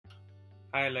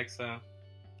Hi Alexa,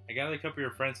 I gathered a couple of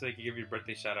your friends so they could give you a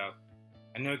birthday shout out.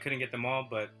 I know I couldn't get them all,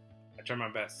 but I tried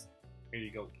my best. Here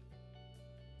you go.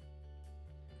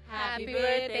 Happy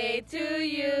birthday to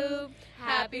you.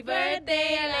 Happy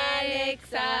birthday,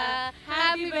 Alexa.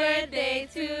 Happy birthday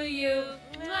to you.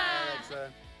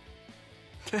 Alexa.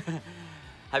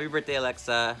 Happy birthday,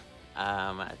 Alexa.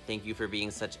 Thank you for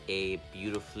being such a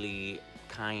beautifully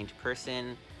kind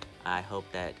person. I hope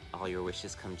that all your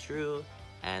wishes come true.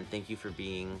 And thank you for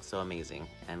being so amazing.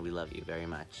 And we love you very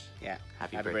much. Yeah.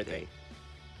 Happy birthday.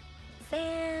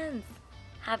 Sans,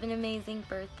 have an amazing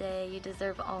birthday. You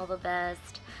deserve all the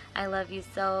best. I love you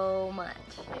so much.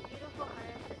 My beautiful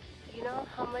heart, you know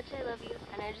how much I love you,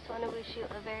 and I just want to wish you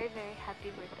a very, very happy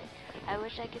birthday. I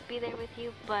wish I could be there with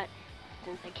you, but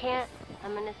since I can't,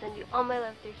 I'm going to send you all my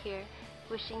love through here,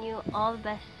 wishing you all the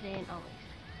best today and always.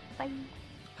 Bye.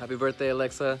 Happy birthday,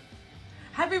 Alexa.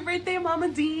 Happy birthday, Mama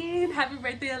Dean. Happy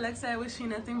birthday, Alexa. I wish you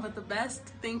nothing but the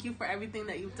best. Thank you for everything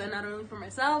that you've done, not only for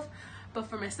myself, but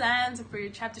for my sons and for your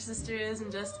chapter sisters and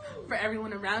just for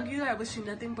everyone around you. I wish you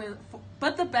nothing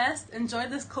but the best. Enjoy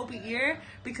this Kobe year,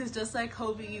 because just like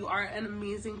Kobe, you are an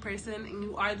amazing person and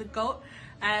you are the GOAT.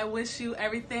 I wish you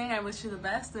everything. I wish you the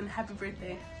best, and happy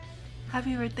birthday.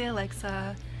 Happy birthday,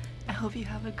 Alexa. I hope you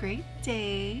have a great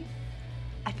day.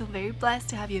 I feel very blessed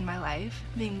to have you in my life,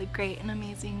 being the great and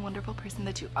amazing, wonderful person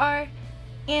that you are,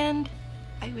 and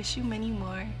I wish you many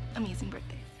more amazing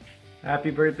birthdays. Happy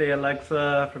birthday,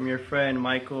 Alexa, from your friend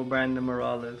Michael Brandon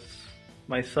Morales.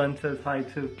 My son says hi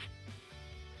too.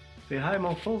 Say hi,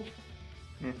 mofo.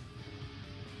 Yeah.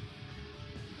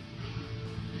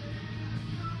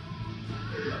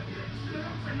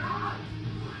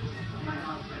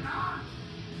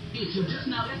 You just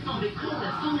know it's gonna be cool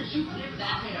as soon as you flip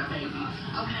that hair, baby.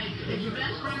 Okay? If your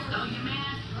best friend stole your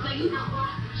man, say, you know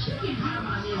what? She can have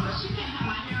my name, but she can't have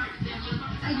my hair extensions.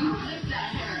 And you flip that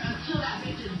hair until that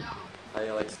bitch is gone. Hi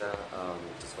Alexa,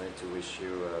 just wanted to wish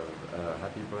you a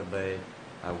happy birthday.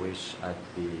 I wish I'd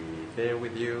be there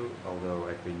with you, although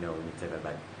actually no, let me take that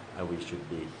back. I wish you'd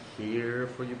be here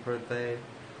for your birthday.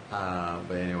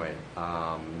 But anyway,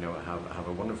 have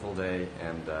a wonderful day,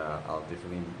 and I'll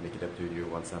definitely make it up to you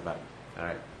once I'm back.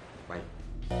 Alright, bye.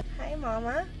 Hi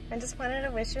Mama, I just wanted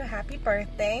to wish you a happy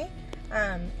birthday.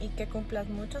 Y que cumplas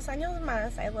muchos años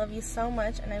más. I love you so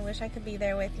much and I wish I could be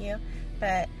there with you,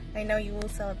 but I know you will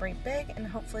celebrate big and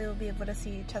hopefully we'll be able to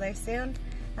see each other soon.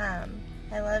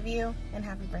 I love you and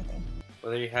happy birthday.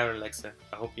 Well, there you have it, Alexa.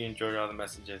 I hope you enjoyed all the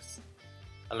messages.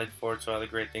 I look forward to all the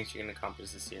great things you're going to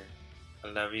accomplish this year. I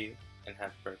love you and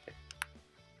happy birthday.